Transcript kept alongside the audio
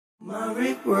My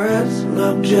regrets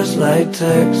look just like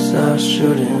texts I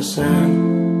shouldn't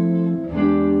send.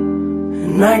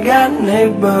 And I got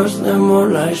neighbors, they're more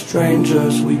like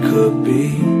strangers, we could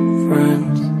be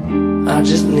friends. I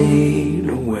just need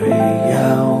a way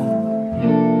out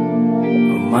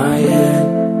of my head.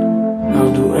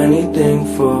 I'll do anything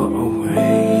for a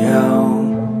way out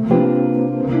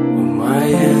of my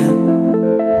head.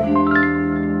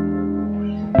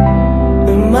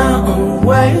 In my own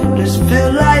way, this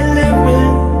feel like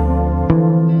living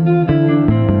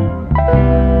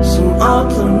some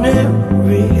alternate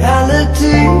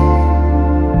reality.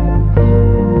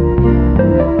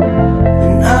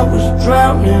 And I was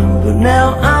drowning, but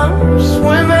now I'm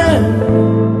swimming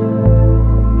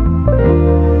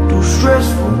through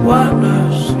stressful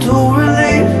waters to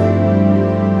relief.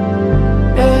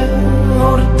 Yeah,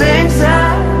 all the things I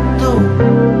do,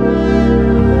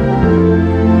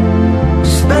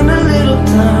 spend a little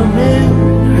time in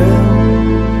hell.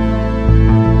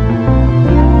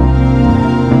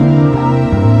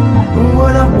 And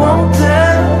what I won't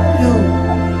tell you,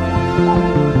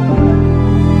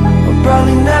 I'll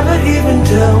probably never even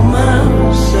tell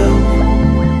myself.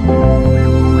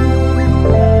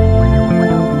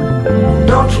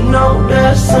 Don't you know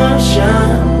that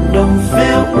sunshine don't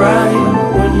feel right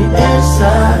when you're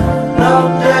inside all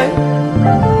day?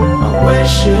 I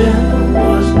wish it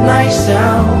was nice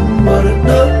out, but it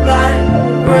looked like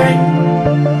rain.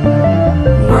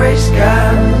 Gray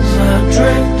skies are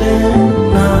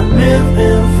drifting, not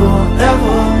living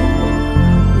forever.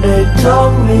 They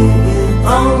told me it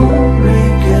only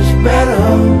gets better.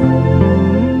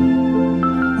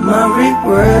 My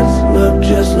regrets look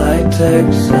just like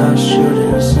texts I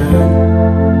shouldn't send.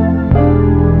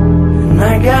 And I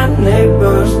got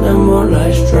neighbors, they're more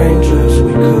like strangers,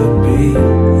 we could be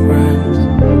friends.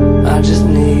 I just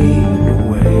need